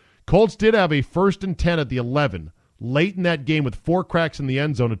touchdown. Colts did have a 1st and 10 at the 11. Late in that game with 4 cracks in the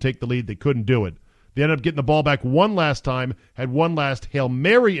end zone to take the lead. They couldn't do it. They ended up getting the ball back one last time, had one last Hail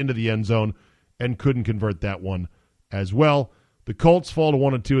Mary into the end zone, and couldn't convert that one as well. The Colts fall to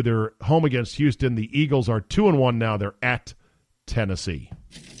 1-2. They're home against Houston. The Eagles are 2-1 now. They're at Tennessee.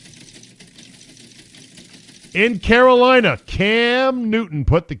 In Carolina, Cam Newton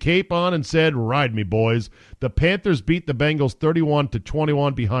put the cape on and said, "Ride me, boys." The Panthers beat the Bengals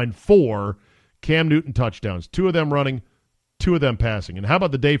 31-21 behind 4 Cam Newton touchdowns, 2 of them running, 2 of them passing. And how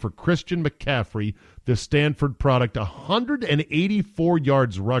about the day for Christian McCaffrey, the Stanford product, 184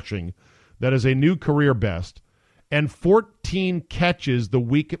 yards rushing. That is a new career best, and 14 catches the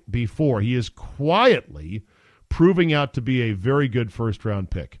week before. He is quietly proving out to be a very good first-round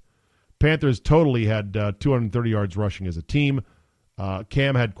pick. Panthers totally had 230 yards rushing as a team.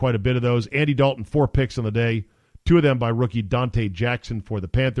 Cam had quite a bit of those. Andy Dalton, 4 picks on the day, 2 of them by rookie Dante Jackson for the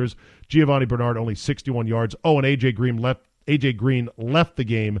Panthers. Giovanni Bernard, only 61 yards. Oh, and A.J. Green left the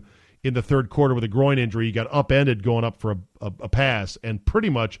game in the third quarter with a groin injury. He got upended going up for a pass and pretty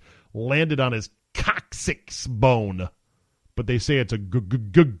much landed on his coccyx bone. But they say it's a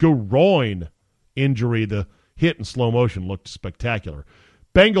groin injury. The hit in slow motion looked spectacular.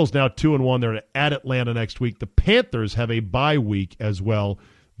 Bengals now 2-1. They're at Atlanta next week. The Panthers have a bye week as well.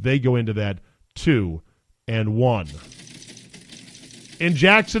 They go into that 2-1. In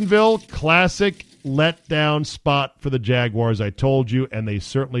Jacksonville, classic letdown spot for the Jaguars. I told you, and they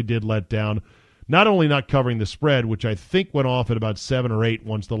certainly did let down. Not only not covering the spread, which I think went off at about 7 or 8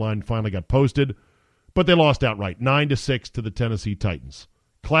 once the line finally got posted, but they lost outright, 9-6 to the Tennessee Titans.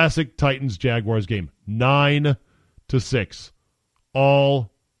 Classic Titans-Jaguars game, 9-6. I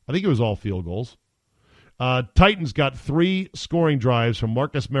think it was all field goals. Titans got 3 scoring drives from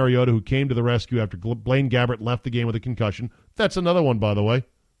Marcus Mariota, who came to the rescue after Blaine Gabbert left the game with a concussion. That's another one, by the way.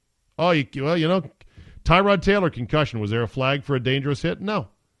 Tyrod Taylor concussion. Was there a flag for a dangerous hit? No.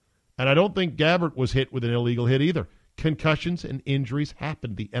 And I don't think Gabbert was hit with an illegal hit either. Concussions and injuries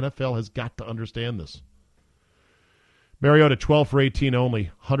happen. The NFL has got to understand this. Mariota, 12 for 18 only,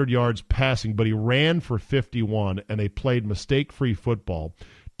 100 yards passing, but he ran for 51, and they played mistake-free football.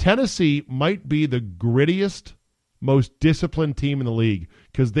 Tennessee might be the grittiest, most disciplined team in the league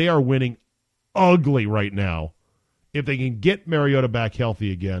because they are winning ugly right now. If they can get Mariota back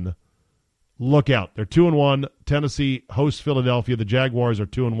healthy again, look out. They're 2-1. Tennessee hosts Philadelphia. The Jaguars are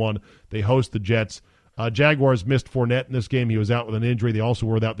 2-1. They host the Jets. Jaguars missed Fournette in this game. He was out with an injury. They also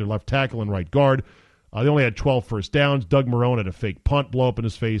were without their left tackle and right guard. They only had 12 first downs. Doug Marrone had a fake punt blow up in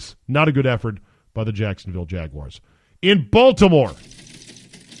his face. Not a good effort by the Jacksonville Jaguars. In Baltimore,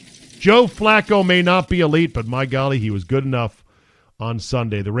 Joe Flacco may not be elite, but my golly, he was good enough on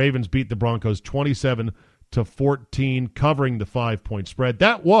Sunday. The Ravens beat the Broncos 27-14, covering the 5-point spread.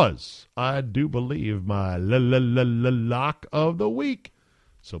 That was, I do believe, my lock of the week.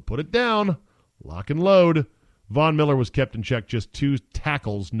 So put it down. Lock and load. Von Miller was kept in check, just 2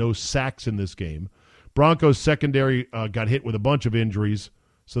 tackles, no sacks in this game. Broncos secondary got hit with a bunch of injuries,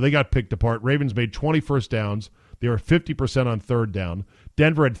 so they got picked apart. Ravens made 20 first downs. They were 50% on third down.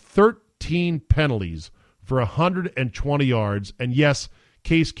 Denver had 13 penalties for 120 yards. And yes,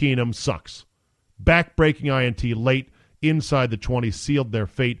 Case Keenum sucks. Back-breaking INT late inside the 20 sealed their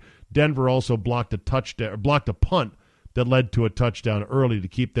fate. Denver also blocked a punt that led to a touchdown early to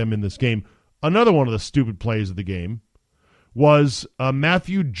keep them in this game. Another one of the stupid plays of the game was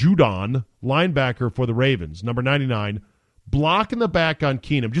Matthew Judon, linebacker for the Ravens, number 99, blocking the back on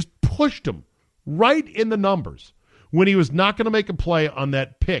Keenum. Just pushed him right in the numbers when he was not going to make a play on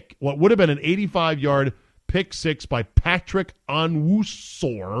that pick. What would have been an 85-yard pick six by Patrick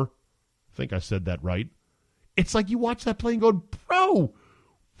Onwuasor. I think I said that right. It's like you watch that play and go, bro,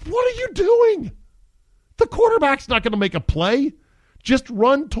 what are you doing? The quarterback's not going to make a play. Just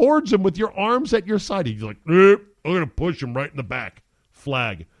run towards him with your arms at your side. He's like, I'm going to push him right in the back.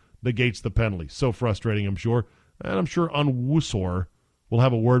 Flag negates the penalty. So frustrating, I'm sure. And I'm sure Onwuasor will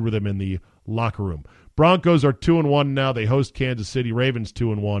have a word with him in the locker room. Broncos are 2-1 now. They host Kansas City. Ravens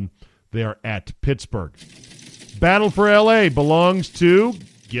 2-1. They are at Pittsburgh. Battle for L.A. belongs to,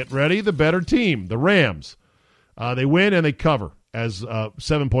 get ready, the better team, the Rams. They win and they cover as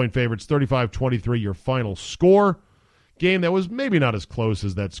 7-point favorites, 35-23 your final score. Game that was maybe not as close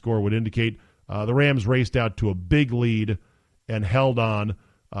as that score would indicate. The Rams raced out to a big lead and held on.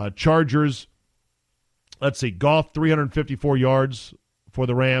 Chargers, let's see, Goff 354 yards for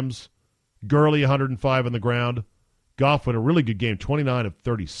the Rams. Gurley 105 on the ground. Goff with a really good game, 29 of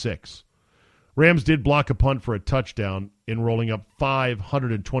 36. Rams did block a punt for a touchdown in rolling up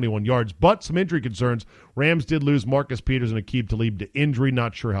 521 yards, but some injury concerns. Rams did lose Marcus Peters and Aqib Talib to injury.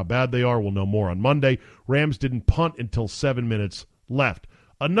 Not sure how bad they are. We'll know more on Monday. Rams didn't punt until 7 minutes left.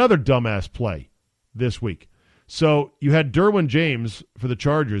 Another dumbass play this week. So you had Derwin James for the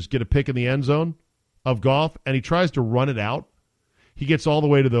Chargers get a pick in the end zone of Goff, and he tries to run it out. He gets all the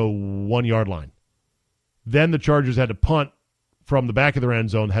way to the 1-yard line. Then the Chargers had to punt from the back of their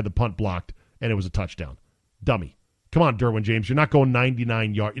end zone, had the punt blocked, and it was a touchdown. Dummy. Come on, Derwin James. You're not going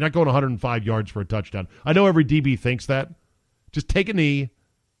 99 yards. You're not going 105 yards for a touchdown. I know every DB thinks that. Just take a knee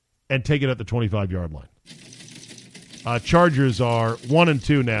and take it at the 25-yard line. Chargers are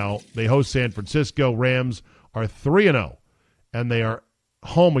 1-2 now. They host San Francisco. Rams are 3-0, and they are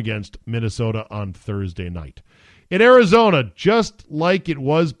home against Minnesota on Thursday night. In Arizona, just like it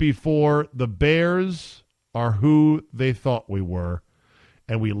was before, the Bears are who they thought we were,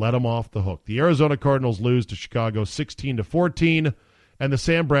 and we let them off the hook. The Arizona Cardinals lose to Chicago 16-14, and the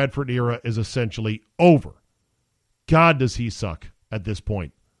Sam Bradford era is essentially over. God, does he suck at this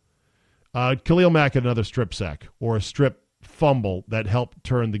point. Khalil Mack had another strip sack or a strip fumble that helped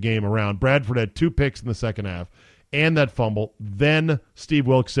turn the game around. Bradford had 2 picks in the second half and that fumble. Then Steve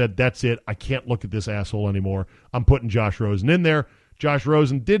Wilkes said, that's it. I can't look at this asshole anymore. I'm putting Josh Rosen in there. Josh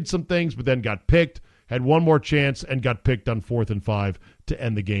Rosen did some things, but then got picked, had one more chance, and got picked on 4th and 5 to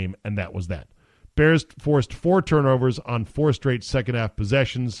end the game, and that was that. Bears forced 4 turnovers on 4 straight second-half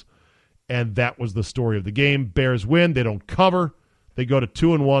possessions, and that was the story of the game. Bears win. They don't cover. They go to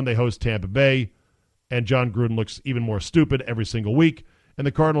 2-1. They host Tampa Bay, and John Gruden looks even more stupid every single week. And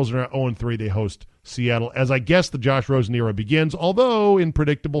the Cardinals are now 0-3. They host Seattle, as I guess the Josh Rosen era begins, although in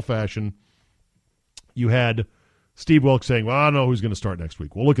predictable fashion, you had Steve Wilkes saying, well, I don't know who's going to start next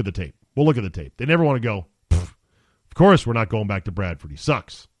week. We'll look at the tape. They never want to go, of course we're not going back to Bradford. He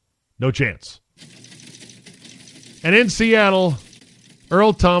sucks. No chance. And in Seattle,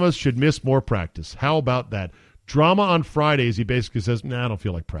 Earl Thomas should miss more practice. How about that? Drama on Fridays, he basically says, I don't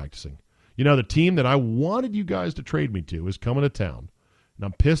feel like practicing. You know, the team that I wanted you guys to trade me to is coming to town, and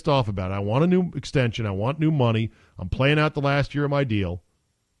I'm pissed off about it. I want a new extension. I want new money. I'm playing out the last year of my deal,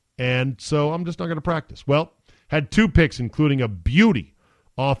 and so I'm just not going to practice. Well, had 2 picks, including a beauty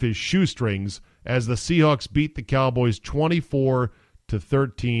off his shoestrings as the Seahawks beat the Cowboys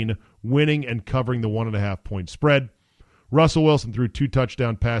 24-13, winning and covering the 1.5-point spread. Russell Wilson threw 2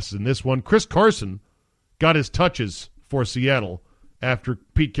 touchdown passes in this one. Chris Carson got his touches for Seattle after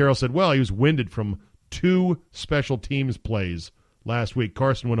Pete Carroll said, well, he was winded from 2 special teams plays last week.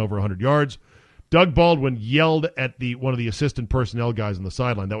 Carson went over 100 yards. Doug Baldwin yelled at one of the assistant personnel guys on the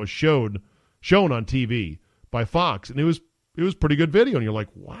sideline. That was shown on TV by Fox, and it was pretty good video. And you're like,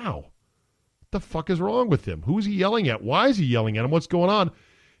 wow, what the fuck is wrong with him? Who is he yelling at? Why is he yelling at him? What's going on?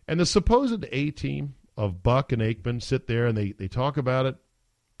 And the supposed A-team of Buck and Aikman sit there and they talk about it,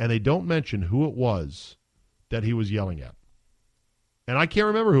 and they don't mention who it was that he was yelling at. And I can't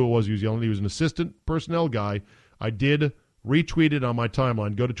remember who it was he was yelling at. He was an assistant personnel guy. I did retweet it on my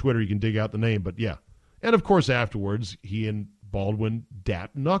timeline. Go to Twitter. You can dig out the name. But, yeah. And, of course, afterwards, he and Baldwin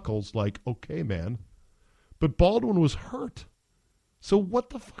dapped knuckles like, okay, man. But Baldwin was hurt. So what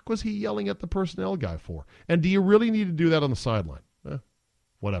the fuck was he yelling at the personnel guy for? And do you really need to do that on the sideline?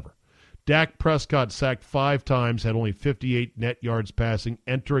 Whatever. Dak Prescott sacked 5 times, had only 58 net yards passing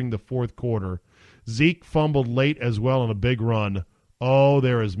entering the fourth quarter. Zeke fumbled late as well on a big run. Oh,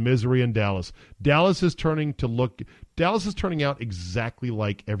 there is misery in Dallas. Dallas is turning out exactly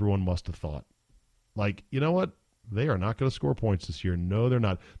like everyone must have thought. Like, you know what? They are not going to score points this year. No, they're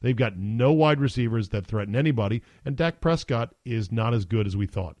not. They've got no wide receivers that threaten anybody, and Dak Prescott is not as good as we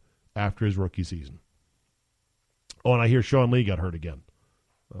thought after his rookie season. Oh, and I hear Sean Lee got hurt again.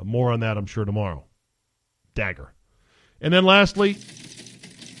 More on that, I'm sure, tomorrow. Dagger. And then lastly,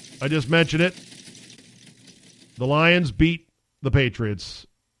 I just mentioned it, the Lions beat the Patriots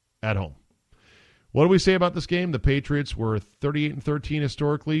at home. What do we say about this game? The Patriots were 38-13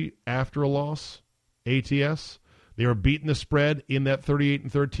 historically after a loss, ATS. They were beating the spread in that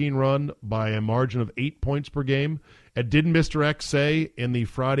 38-13 run by a margin of 8 points per game. And didn't Mr. X say in the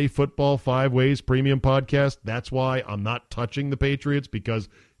Friday Football 5 Ways premium podcast, that's why I'm not touching the Patriots, because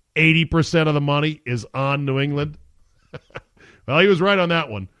 80% of the money is on New England? Well, he was right on that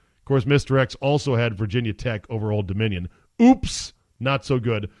one. Of course, Mr. X also had Virginia Tech over Old Dominion. Oops, not so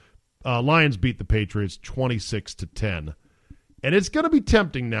good. Lions beat the Patriots 26-10. And it's going to be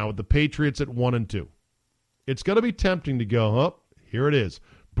tempting now with the Patriots at 1-2. It's going to be tempting to go, oh, here it is.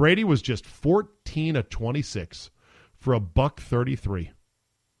 Brady was just 14 of 26 for $133.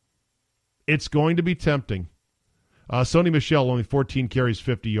 It's going to be tempting. Sony Michel, only 14 carries,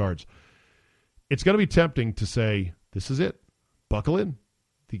 50 yards. It's going to be tempting to say, this is it. Buckle in.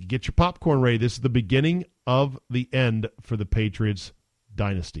 You can get your popcorn ready. This is the beginning of the end for the Patriots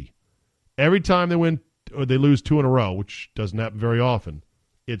dynasty. Every time they win or they lose 2 in a row, which doesn't happen very often,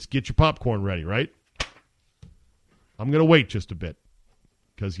 it's get your popcorn ready, right? I'm going to wait just a bit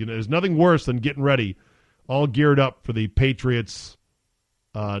because there's nothing worse than getting ready, all geared up for the Patriots'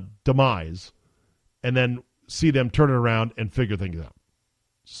 demise, and then see them turn it around and figure things out.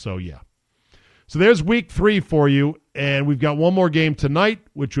 So, yeah. So there's week 3 for you, and we've got one more game tonight,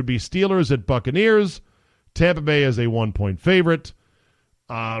 which would be Steelers at Buccaneers. Tampa Bay is a 1-point favorite.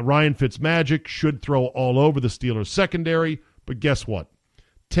 Ryan Fitzmagic should throw all over the Steelers secondary, but guess what?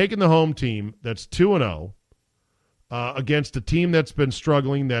 Taking the home team that's 2-0 against a team that's been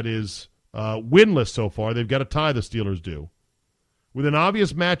struggling, that is winless so far. They've got to tie, the Steelers do, with an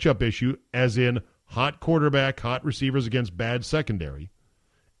obvious matchup issue, as in hot quarterback, hot receivers against bad secondary.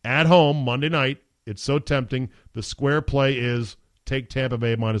 At home, Monday night, it's so tempting. The square play is take Tampa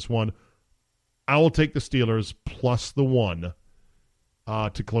Bay -1. I will take the Steelers plus the 1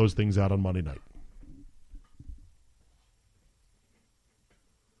 to close things out on Monday night.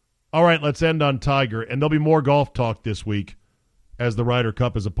 All right, let's end on Tiger, and there'll be more golf talk this week as the Ryder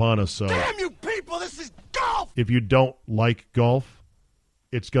Cup is upon us. So, Damn you people, this is golf! If you don't like golf,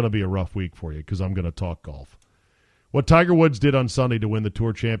 it's going to be a rough week for you because I'm going to talk golf. What Tiger Woods did on Sunday to win the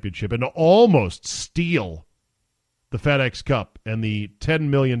Tour Championship and to almost steal the FedEx Cup and the $10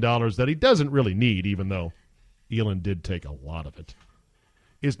 million that he doesn't really need, even though Elin did take a lot of it,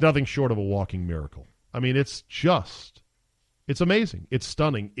 is nothing short of a walking miracle. I mean, it's amazing. It's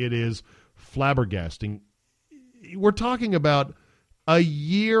stunning. It is flabbergasting. We're talking about a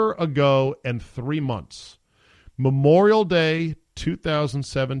year ago and 3 months. Memorial Day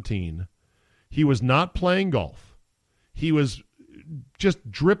 2017, he was not playing golf. He was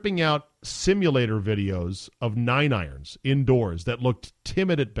just dripping out simulator videos of 9-irons indoors that looked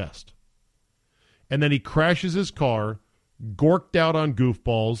timid at best. And then he crashes his car, gorked out on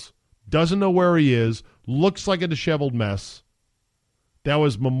goofballs, doesn't know where he is, looks like a disheveled mess. That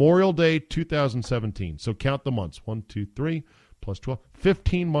was Memorial Day 2017. So count the months. 1, 2, 3, plus 12.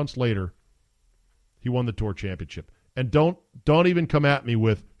 15 months later, he won the Tour Championship. And don't even come at me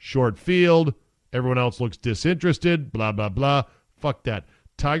with short field, everyone else looks disinterested, blah, blah, blah. Fuck that.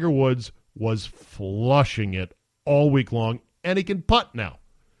 Tiger Woods was flushing it all week long, and he can putt now.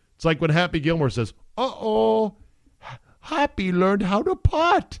 It's like when Happy Gilmore says, uh-oh, Happy learned how to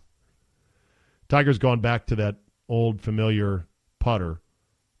putt. Tiger's gone back to that old familiar putter,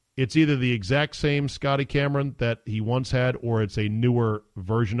 It's either the exact same Scotty Cameron that he once had or it's a newer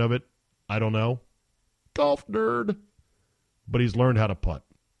version of it. I don't know. Golf nerd. But he's learned how to putt.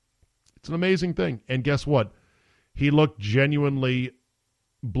 It's an amazing thing. And guess what? He looked genuinely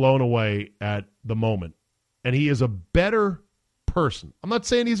blown away at the moment. And he is a better person. I'm not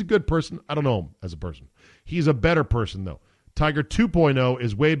saying he's a good person. I don't know him as a person. He's a better person, though. Tiger 2.0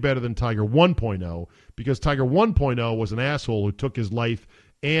 is way better than Tiger 1.0 because Tiger 1.0 was an asshole who took his life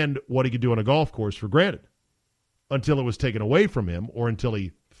and what he could do on a golf course for granted until it was taken away from him or until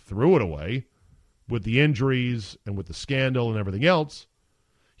he threw it away with the injuries and with the scandal and everything else.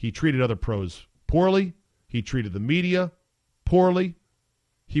 He treated other pros poorly. He treated the media poorly.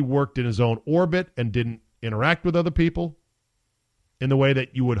 He worked in his own orbit and didn't interact with other people in the way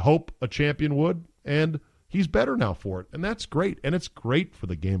that you would hope a champion would, and he's better now for it, and that's great, and it's great for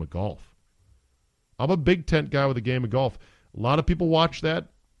the game of golf. I'm a big tent guy with the game of golf. A lot of people watch that,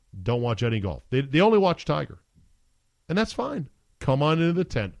 don't watch any golf. They only watch Tiger, and that's fine. Come on into the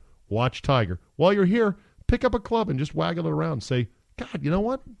tent, watch Tiger. While you're here, pick up a club and just waggle it around and say, God, you know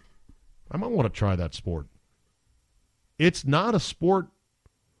what? I might want to try that sport. It's not a sport.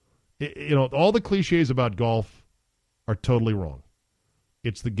 All the cliches about golf are totally wrong.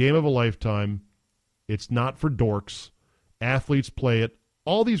 It's the game of a lifetime. It's not for dorks. Athletes play it.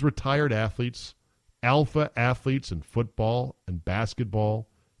 All these retired athletes, alpha athletes in football and basketball,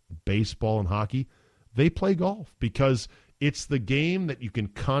 baseball and hockey, they play golf because it's the game that you can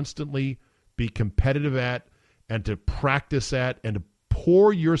constantly be competitive at and to practice at and to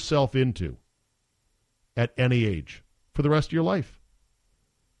pour yourself into at any age for the rest of your life.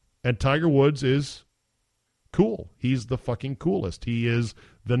 And Tiger Woods is cool. He's the fucking coolest. He is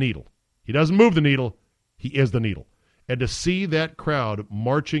the needle. He doesn't move the needle. He is the needle. And to see that crowd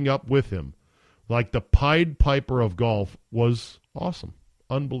marching up with him like the Pied Piper of golf was awesome.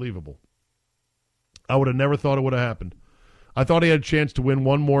 Unbelievable. I would have never thought it would have happened. I thought he had a chance to win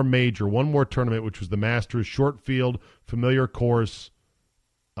one more major, one more tournament, which was the Masters, short field, familiar course.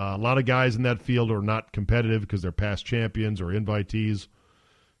 A lot of guys in that field are not competitive because they're past champions or invitees.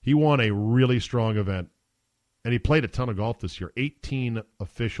 He won a really strong event, and he played a ton of golf this year, 18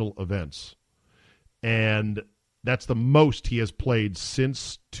 official events. And that's the most he has played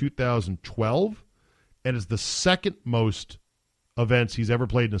since 2012, and is the second most events he's ever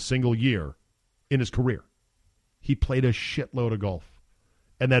played in a single year in his career. He played a shitload of golf,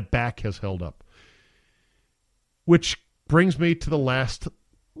 and that back has held up. Which brings me to the last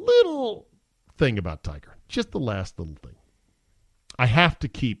little thing about Tiger. Just the last little thing. I have to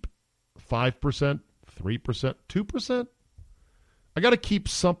keep 5%, 3%, 2%. I got to keep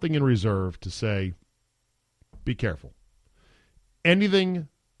something in reserve to say, be careful. Anything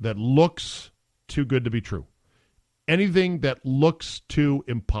that looks too good to be true. Anything that looks too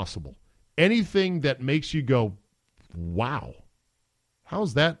impossible. Anything that makes you go, wow,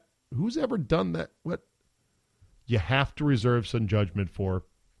 how's that? Who's ever done that? What? You have to reserve some judgment for.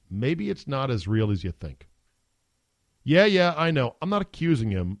 Maybe it's not as real as you think. Yeah, I know. I'm not accusing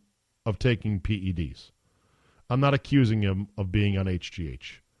him of taking PEDs. I'm not accusing him of being on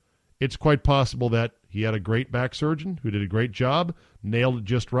HGH. It's quite possible that he had a great back surgeon who did a great job, nailed it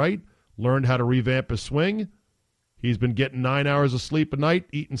just right, learned how to revamp his swing. He's been getting 9 hours of sleep a night,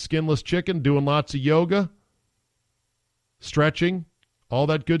 eating skinless chicken, doing lots of yoga, stretching, all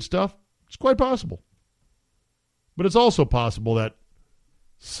that good stuff. It's quite possible. But it's also possible that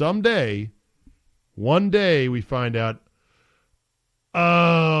someday, one day, we find out,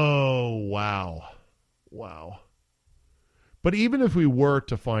 oh, wow. But even if we were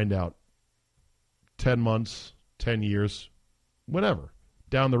to find out 10 months, 10 years, whatever,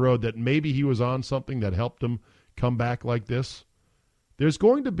 down the road that maybe he was on something that helped him come back like this, there's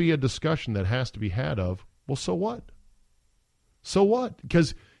going to be a discussion that has to be had of, well, so what? So what?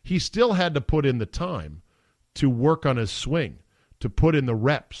 Because he still had to put in the time to work on his swing, to put in the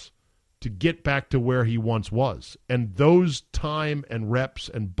reps, to get back to where he once was. And those time and reps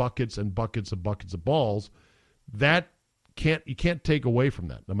and buckets and buckets and buckets of balls, you can't take away from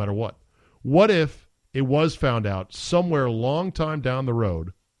that, no matter what. What if it was found out somewhere a long time down the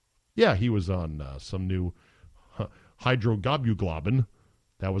road, yeah, he was on some new hydroxyglobulin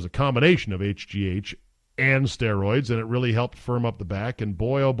that was a combination of HGH and steroids, and it really helped firm up the back. And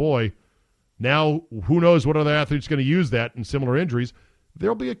boy, oh boy, now who knows what other athlete's going to use that in similar injuries.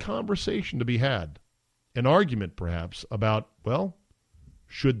 There'll be a conversation to be had, an argument perhaps about, well,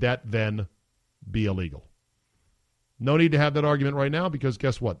 should that then be illegal? No need to have that argument right now because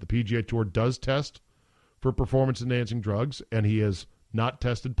guess what? The PGA Tour does test for performance-enhancing drugs, and he has not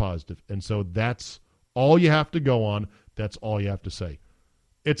tested positive. And so that's all you have to go on. That's all you have to say.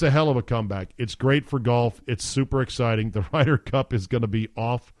 It's a hell of a comeback. It's great for golf. It's super exciting. The Ryder Cup is going to be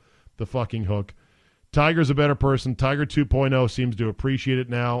off the fucking hook. Tiger's a better person. Tiger 2.0 seems to appreciate it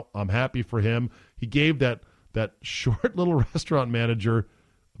now. I'm happy for him. He gave that short little restaurant manager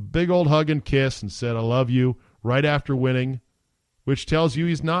a big old hug and kiss and said, I love you, right after winning, which tells you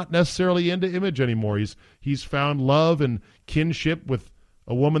he's not necessarily into image anymore. He's found love and kinship with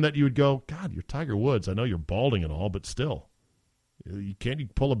a woman that you would go, God, you're Tiger Woods. I know you're balding and all, but still. You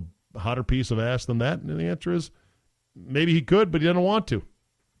pull a hotter piece of ass than that? And the answer is maybe he could, but he doesn't want to.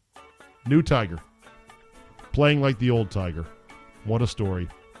 New Tiger. Playing like the old Tiger. What a story.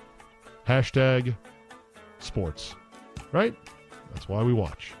 Hashtag sports. Right? That's why we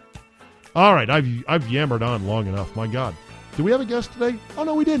watch. All right, I've yammered on long enough. My God. Did we have a guest today? Oh,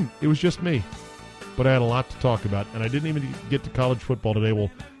 no, we didn't. It was just me. But I had a lot to talk about, and I didn't even get to college football today.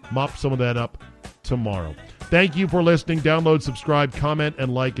 We'll mop some of that up tomorrow. Thank you for listening. Download, subscribe, comment,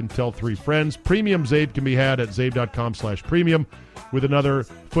 and like, and tell 3 friends. Premium Zabe can be had at zabe.com/premium with another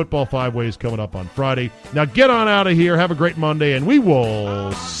Football 5 Ways coming up on Friday. Now get on out of here. Have a great Monday, and we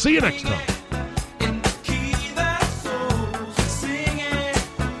will see you next time.